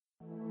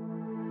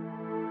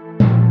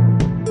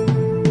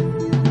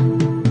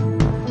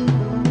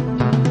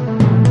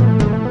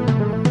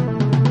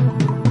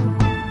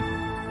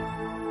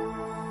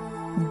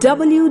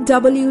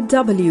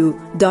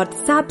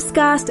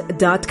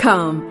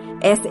www.sabscast.com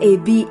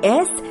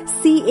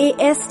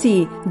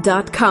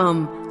sabscast.com.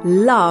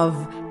 Love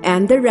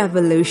and the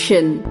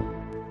revolution.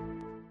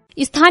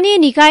 स्थानीय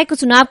निकायको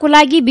चुनावको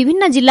लागि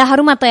विभिन्न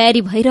जिल्लाहरूमा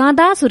तयारी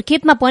भइरहँदा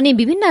सुर्खेतमा पनि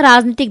विभिन्न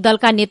राजनीतिक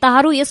दलका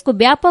नेताहरू यसको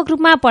व्यापक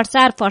रूपमा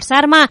प्रचार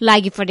प्रसारमा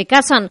लागि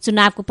परेका छन्।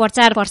 चुनावको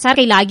प्रचार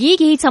प्रसारकै लागि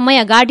केही समय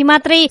अगाडि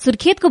मात्रै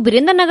सुर्खेतको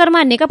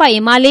वीरेन्द्रनगरमा नेकपा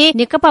एमाले,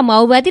 नेकपा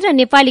माओवादी र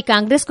नेपाली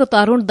कांग्रेसको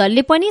तरुण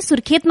दलले पनि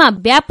सुर्खेतमा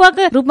व्यापक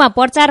रूपमा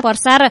प्रचार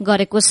प्रसार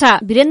गरेको छ।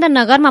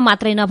 वीरेन्द्रनगरमा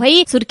मात्रै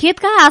नभई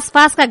सुर्खेतका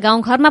आसपासका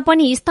गाउँघरमा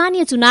पनि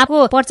स्थानीय चुनावको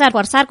प्रचार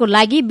प्रसारको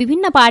लागि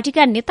विभिन्न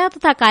पार्टीका नेता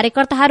तथा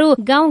कार्यकर्ताहरू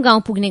गाउँ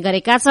गाउँ पुग्ने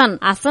गरेका छन्।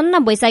 आसन्न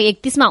वैशाख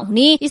 31 मा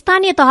हुने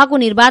स्थानीय तहको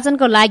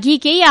निर्वाचनको लागि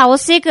केही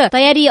आवश्यक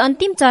तयारी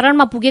अन्तिम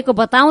चरणमा पुगेको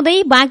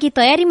बताउँदै बाँकी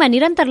तयारीमा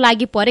निरन्तर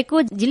लागि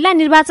परेको जिल्ला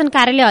निर्वाचन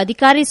कार्यालय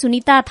अधिकारी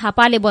सुनिता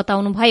थापाले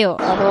बताउनुभयो।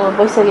 अब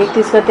वैशाख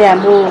 31 गते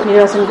हाम्रो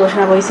निर्वाचन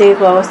घोषणा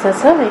भइसकेको अवस्था छ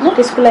हैन।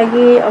 त्यसको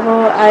लागि अब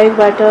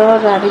आयोगबाट र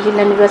हामी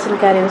जिल्ला निर्वाचन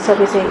कार्यालय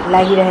सबै चाहिँ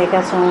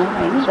लागिरहेका छौं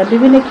हैन। र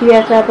विभिन्न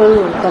क्रियाकलापहरू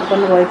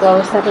सम्पन्न भएको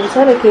अवस्था पनि छ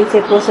र केही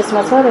चाहिँ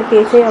प्रोसेसमा छ र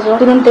केही चाहिँ अब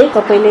तुरुन्तै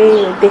तपाईले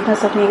देख्न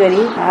सक्ने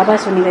गरी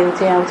आभास हुने गरी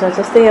चाहिँ आउँछ।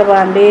 जस्तै अब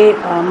हामीले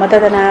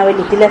मतदाता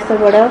नामावली जिल्ला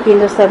स्तरबाट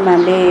केन्द्र स्तरमा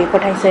हामीले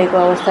पठाइसकेको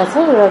अवस्था छ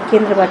र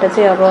केन्द्रबाट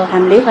चाहिँ अब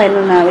हामीले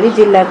फाइनल नामावली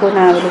जिल्लाको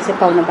नामावली चाहिँ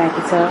पाउन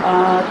बाँकी छ।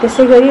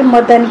 त्यसै गरी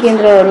मतदान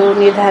केन्द्रहरू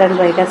निर्धारण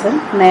भएका छन्।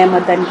 नयाँ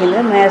मतदान केन्द्र,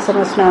 नयाँ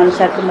संरचना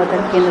अनुसारको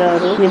मतदान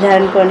केन्द्रहरू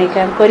निर्धारण गर्ने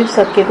काम करिब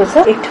सकिएको छ।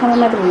 एक ठाउँमा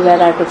मात्र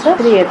विवाद आएको छ।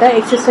 त्यसले हेर्दा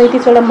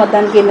 137 वटा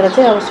मतदान केन्द्र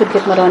चाहिँ अब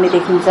सुर्खेतमा रहने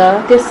देखिन्छ।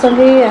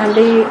 त्यससँगै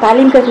हामीले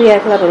तालिमका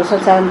क्रियाकलापहरू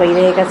सञ्चालन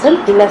भइरहेका छन्।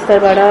 जिल्ला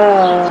स्तरबाट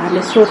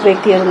हामीले स्रोत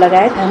व्यक्तिहरू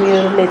लगायत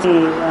हामीहरूले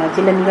चाहिँ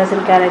जिल्ला निर्वाचन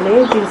कार्यालय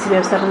जिन्सी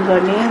व्यवस्थापन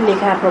गर्ने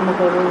लेखा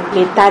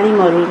प्रमुखहरूले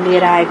तालिमहरू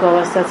लिएर आएको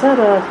अवस्था छ र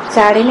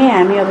चाँडै नै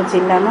हामी अब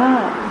जिल्लामा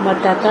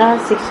मतदाता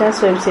शिक्षा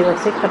स्वयंसेवक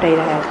चाहिँ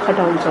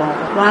खटाउँछौँ।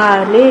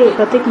 उहाँहरूले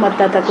प्रत्येक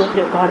मतदाताको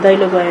घर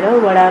दैलो गएर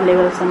वडा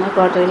लेभलसम्म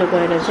घर दैलो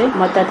गएर चाहिँ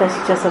मतदाता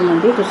शिक्षा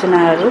सम्बन्धी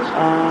सूचनाहरू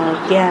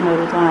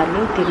ज्ञानहरू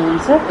उहाँहरूले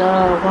दिनुहुन्छ र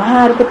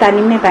उहाँहरूको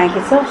तालिम नै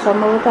बाँकी छ।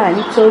 सम्भवतः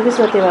हामी 24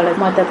 गतेबाट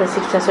मतदाता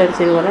शिक्षा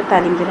स्वयंसेवकलाई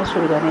तालिम दिन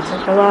सुरु गर्नेछौँ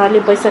र उहाँहरूले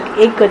वैशाख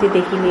 1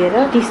 गतेदेखि लिएर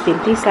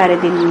 30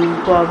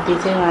 कार्यदिनको अवधि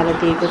चाहिँ उहाँलाई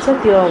दिएको छ।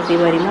 त्यो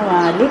अवधिभरिमा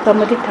उहाँहरूले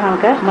सम्बन्धित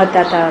ठाउँका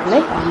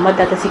मतदाताहरूलाई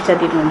मतदाता शिक्षा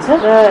दिनुहुन्छ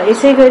र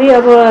यसै गरी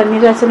अब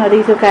निर्वाचन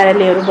अधिकृतको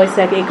कार्यालयहरू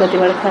वैशाख 1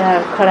 गतेबाट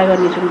खडा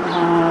गर्ने जुन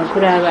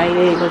कुराहरू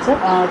आइरहेको छ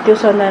त्यो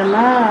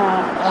सन्दर्भमा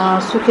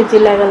सुर्खेत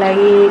जिल्लाका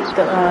लागि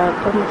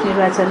प्रमुख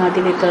निर्वाचन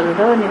अधिकृतहरू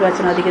र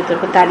निर्वाचन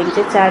अधिकृतहरूको तालिम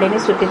चाहिँ चाँडै नै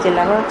सुर्खेत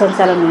जिल्लामा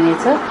सञ्चालन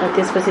हुनेछ र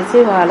त्यसपछि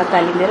चाहिँ उहाँलाई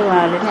तालिम दिएर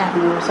उहाँहरूले नै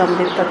आफ्नो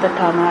सम्बन्धित तत्त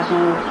ठाउँमा आफ्नो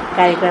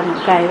कार्यक्रम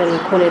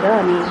खोलेर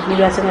अनि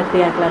निर्वाचनका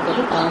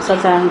क्रियाकलापहरू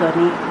सञ्चालन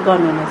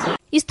गर्नुहुनेछ।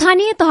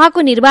 स्थानीय तहको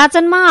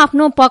निर्वाचनमा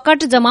आफ्नो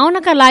पकड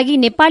जमाउनका लागि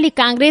नेपाली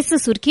कांग्रेस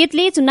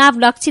सुर्खेतले चुनाव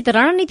लक्षित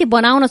रणनीति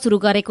बनाउन शुरू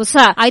गरेको छ।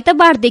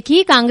 आइतबारदेखि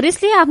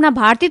कांग्रेसले आफ्ना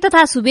भारतीय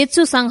तथा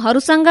शुभेच्छु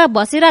संघहरूसँग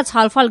बसेर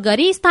छलफल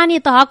गरी स्थानीय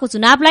तहको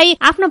चुनावलाई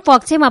आफ्नो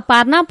पक्षमा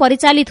पार्न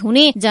परिचालित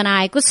हुने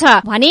जनाएको छ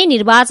भने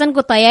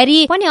निर्वाचनको तयारी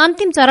पनि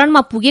अन्तिम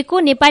चरणमा पुगेको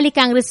नेपाली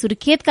कांग्रेस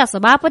सुर्खेतका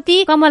सभापति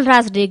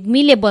कमलराज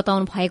रेग्मीले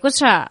बताउनु भएको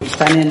छ।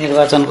 स्थानीय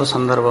निर्वाचनको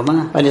सन्दर्भमा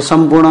अहिले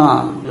सम्पूर्ण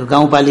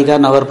गाउँपालिका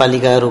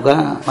नगरपालिकाहरूका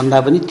भन्दा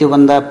पनि त्योभन्दा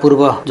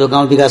पूर्व जो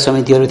गाउँ विकास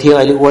समितिहरू थिए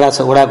अहिले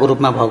वडाको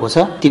रूपमा भएको छ।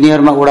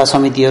 तिनीहरूमा वडा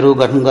समितिहरू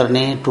गठन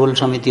गर्ने, टोल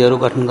समितिहरू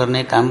गठन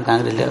गर्ने काम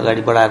कांग्रेसले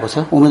अगाडि बढाएको छ।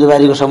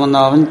 उम्मेदवारीको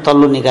सम्बन्धमा पनि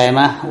तल्लो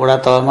निकायमा वडा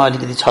तहमा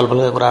अलिकति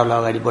छलफलका कुराहरू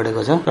अगाडि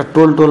बढेको छ र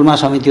टोलमा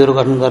समितिहरू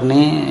गठन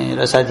गर्ने र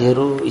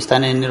साथीहरू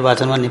स्थानीय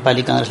निर्वाचनमा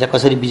नेपाली कांग्रेसलाई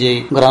कसरी विजय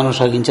गराउन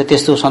सकिन्छ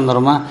त्यस्तो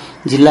सन्दर्भमा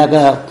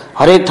जिल्लाका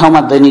हरेक ठाउँमा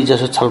दैनिक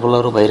जसो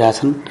छलफलहरू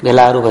भइरहेछन्,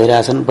 भेलाहरू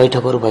भइरहेछन्,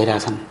 बैठकहरू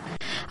भइरहेछन्।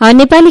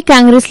 नेपाली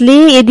कांग्रेसले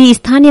यदि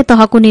स्थानीय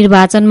तहको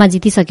निर्वाचनमा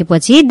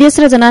जितिसकेपछि देश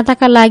र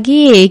जनताका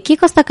लागि के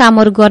कस्ता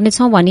कामहरू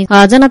गर्नेछौ भनी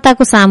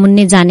जनताको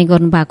सामुन्ने जाने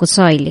गर्नु भएको छ।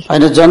 अहिले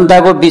हैन,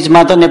 जनताको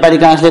बीचमा त नेपाली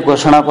कांग्रेसले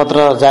घोषणा पत्र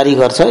जारी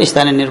गर्छ।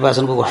 स्थानीय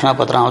निर्वाचनको घोषणा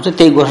पत्र आउँछ।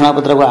 त्यही घोषणा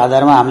पत्रको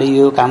आधारमा हामीले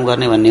यो काम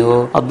गर्ने भन्ने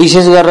हो।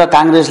 विशेष गरेर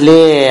कांग्रेसले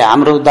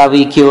हाम्रो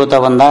दाबी के हो त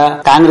भन्दा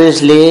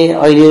कांग्रेसले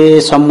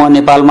अहिलेसम्म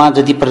नेपालमा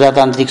जति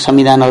प्रजातान्त्रिक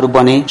संविधानहरू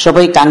बने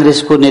सबै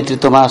कांग्रेसको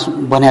नेतृत्वमा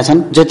बनेका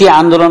छन्। जति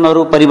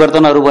आन्दोलनहरू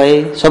परिवर्तनहरू भए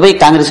सबै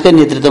कांग्रेसकै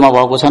नेतृत्वमा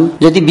भएको छन्।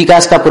 जति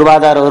विकासका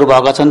पूर्वाधारहरू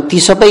भएका छन् ती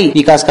सबै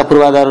विकासका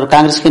पूर्वाधारहरू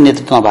कांग्रेसकै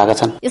नेतृत्वमा भएका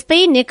छन्।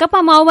 यस्तै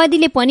नेकपा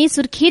माओवादीले पनि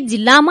सुर्खेत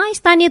जिल्लामा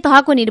स्थानीय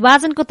तहको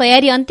निर्वाचनको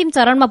तयारी अन्तिम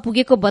चरणमा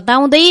पुगेको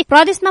बताउँदै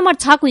प्रदेश नम्बर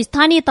 6 को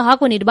स्थानीय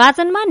तहको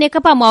निर्वाचनमा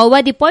नेकपा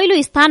माओवादी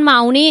पहिलो स्थानमा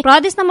आउने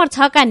प्रदेश नम्बर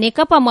 6 का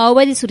नेकपा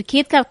माओवादी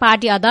सुर्खेतका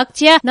पार्टी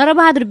अध्यक्ष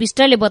नरबहादुर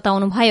विष्टले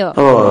बताउनुभयो।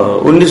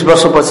 19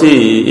 वर्षपछि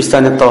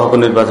स्थानीय तहको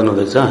निर्वाचन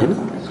हुँदैछ हैन।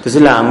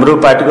 त्यसैले हाम्रो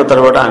पार्टीको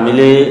तर्फबाट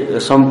हामीले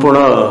सम्पूर्ण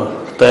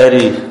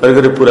तयारी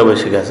करिब पूरा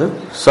भइसकेका छ।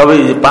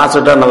 सबै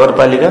 5वटा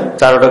नगरपालिका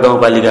 4वटा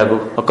गाउँपालिकाको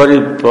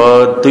करिब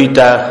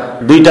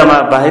दुईटामा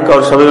बाहेक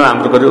अरू सबैमा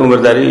हाम्रो करिब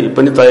उम्मेदवारी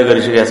पनि तय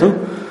गरिसकेका छौं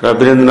र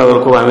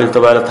वीरेन्द्रनगरको हामीले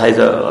तपाईहरुलाई थाहै छ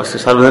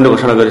सार्वजनिक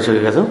घोषणा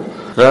गरिसकेका छौं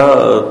र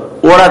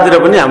वडातिर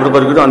पनि हाम्रो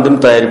करिब अन्तिम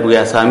तयारी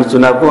पुगेको छ। हामी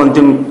चुनावको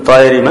अन्तिम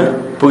तयारीमा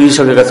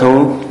पुगिसकेका छौं।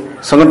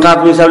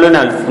 संगठनात्मक हिसाबले पनि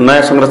हामीले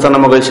नयाँ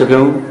संरचनामा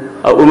गइसक्यौं।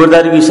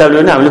 उम्मेदवारीको हिसाबले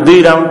पनि हामीले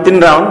 2 राउन्ड 3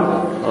 राउन्ड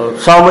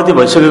सहमति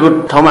भइसकेको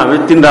ठाउँमा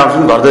हामीले 3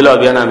 राउन्डसम्म घर दैलो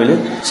अभियान हामीले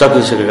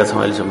सकिसकेका छौँ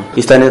अहिलेसम्म।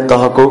 स्थानीय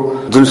तहको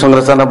जुन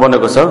संरचना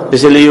बनेको छ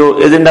त्यसैले यो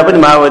एजेन्डा पनि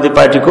माओवादी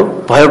पार्टीको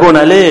भएको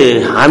हुनाले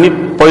हामी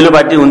पहिलो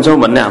पार्टी हुन्छौँ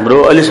भन्ने हाम्रो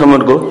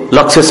अहिलेसम्मको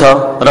लक्ष्य छ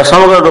र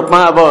समग्र रूपमा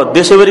अब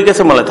देशैभरि के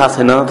छ मलाई थाहा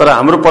छैन, तर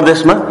हाम्रो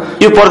प्रदेशमा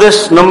यो प्रदेश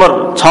नम्बर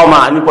 6 मा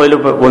हामी पहिलो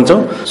हुन्छौँ।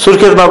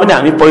 सुर्खेतमा पनि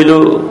हामी पहिलो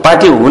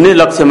पार्टी हुने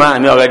लक्ष्यमा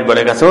हामी अगाडि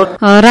बढेका छौँ।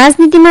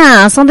 राजनीतिमा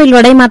सधैँ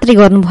लडाई मात्रै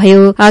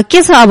गर्नुभयो,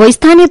 के छ अब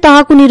स्थानीय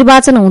तहको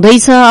निर्वाचन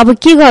हुँदैछ, अब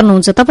के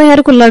गर्नुहुन्छ?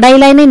 तपाईहरूको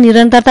लडाईलाई नै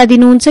निरन्तरता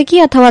दिनुहुन्छ कि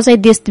अथवा चाहिँ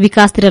देश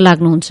विकासतिर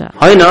लाग्नुहुन्छ?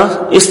 होइन,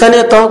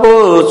 स्थानीय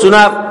तहको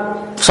चुनाव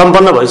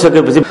सम्पन्न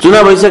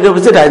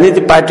भइसकेपछि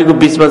राजनीतिक पार्टीको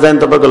बीचमा चाहिँ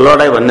तपाईँको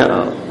लडाई भन्ने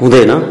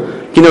हुँदैन,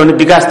 किनभने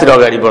विकासतिर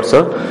अगाडि बढ्छ।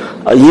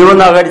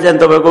 योभन्दा अगाडि चाहिँ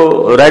तपाईँको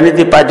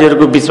राजनीतिक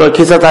पार्टीहरूको बीचमा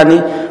खिचातानी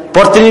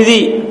प्रतिनिधि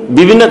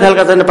विभिन्न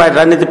खालका चाहिँ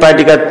राजनीतिक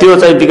पार्टीका त्यो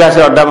चाहिँ विकास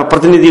अड्डामा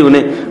प्रतिनिधि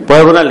हुने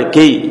भएको हुनाले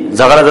केही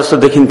झगडा जस्तो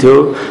देखिन्थ्यो,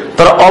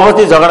 तर अब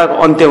त्यो झगडाको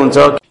अन्त्य हुन्छ।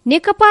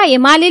 नेकपा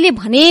एमाले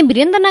भने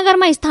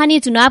वीरेन्द्रनगरमा स्थानीय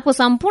चुनावको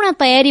सम्पूर्ण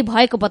तयारी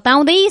भएको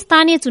बताउँदै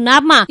स्थानीय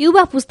चुनावमा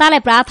युवा पुस्तालाई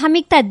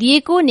प्राथमिकता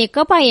दिएको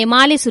नेकपा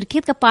एमाले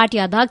सुर्खेतका पार्टी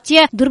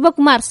अध्यक्ष ध्रुव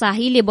कुमार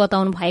शाहीले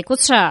बताउनु भएको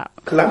छ।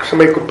 लामो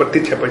समयको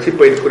प्रतीक्षापछि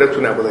पहिलो कुरा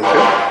चुनाव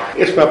हुँदैछ।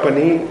 यसमा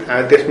पनि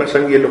देशमा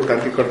संघीय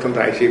लोकतान्त्रिक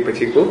गणतन्त्र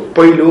आइसकेपछिको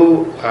पहिलो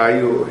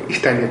यो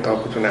स्थानीय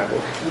तहको चुनाव हो।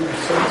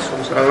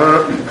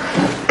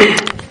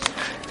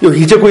 यो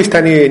हिजोको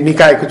स्थानीय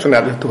निकायको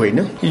चुनाव जस्तो होइन,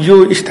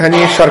 यो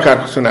स्थानीय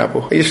सरकारको चुनाव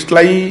हो।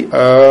 यसलाई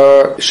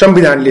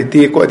संविधानले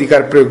दिएको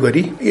अधिकार प्रयोग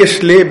गरी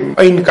यसले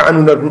ऐन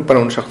कानूनहरू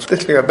बनाउन सक्छ।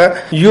 त्यसले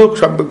गर्दा यो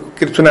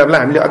चुनावलाई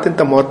हामीले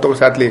अत्यन्त महत्वको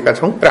साथ लिएका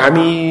छौँ र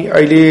हामी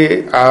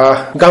अहिले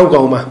गाउँ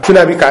गाउँमा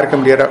चुनावी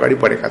कार्यक्रम लिएर अगाडि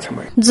बढेका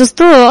छौँ।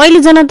 जस्तो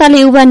अहिले जनताले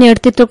युवा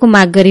नेतृत्वको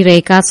माग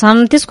गरिरहेका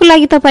छन्, त्यसको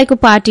लागि तपाईँको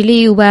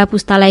पार्टीले युवा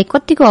पुस्तालाई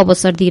कतिको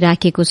अवसर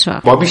दिइराखेको छ?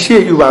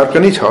 भविष्य युवाहरूको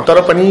नै छ,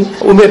 तर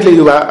पनि उमेरले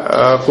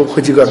युवाको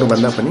खोजी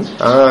गर्नुभन्दा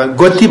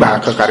गति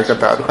भएका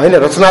कार्यकर्ताहरू होइन,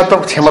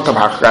 रचनात्मक क्षमता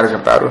भएका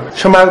कार्यकर्ताहरू,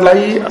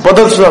 समाजलाई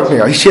बदल सक्ने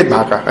हैसियत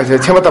भएका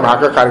क्षमता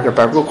भएका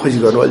कार्यकर्ताहरूको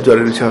खोजी गर्नु अलिक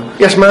जरुरी छ।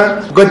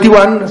 यसमा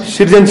गतिवान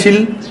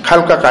सृजनशील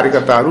खालका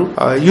कार्यकर्ताहरू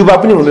युवा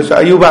पनि हुनुहुन्छ।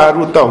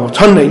 युवाहरू त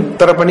छन् नै,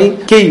 तर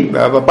पनि केही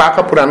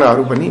पाका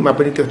पुरानाहरू पनि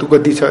त्यो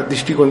गति छ,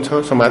 दृष्टिकोण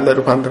छ, समाजलाई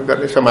रूपान्तरण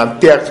गर्ने,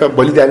 समाज त्याग छ,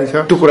 बलिदानी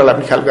छ, त्यो कुरालाई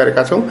पनि ख्याल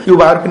गरेका छौँ।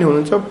 युवाहरू पनि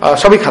हुनुहुन्छ,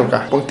 सबै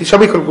खालका पंक्ति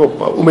सबै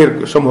खालको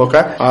उमेर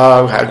समूहका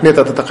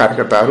नेता तथा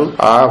कार्यकर्ताहरू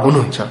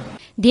हुनुहुन्छ।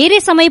 धेरै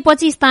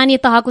समयपछि स्थानीय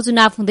तहको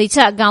चुनाव हुँदैछ।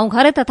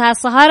 गाउँघर तथा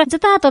शहर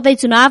जताततै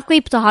चुनावकै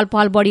चहल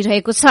पहल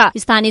बढ़िरहेको छ।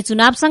 स्थानीय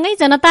चुनावसँगै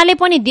जनताले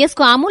पनि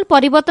देशको आमूल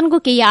परिवर्तनको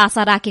केही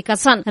आशा राखेका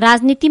छन्।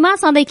 राजनीतिमा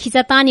सधैँ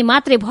खिचातानी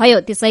मात्रै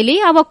भयो, त्यसैले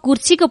अब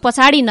कुर्सीको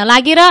पछाडि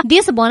नलागेर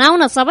देश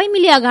बनाउन सबै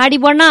मिली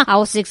अगाडि बढ्न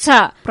आवश्यक छ।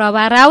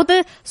 Prabha Raut,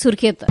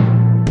 Surkhet.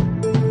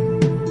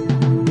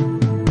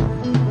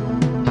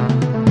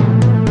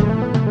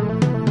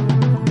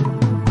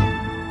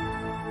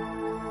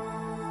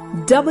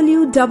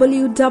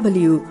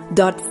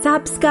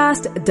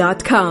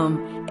 www.sabscast.com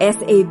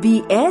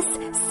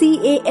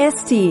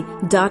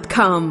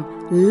sabscast.com.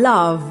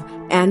 Love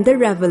and the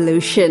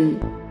Revolution.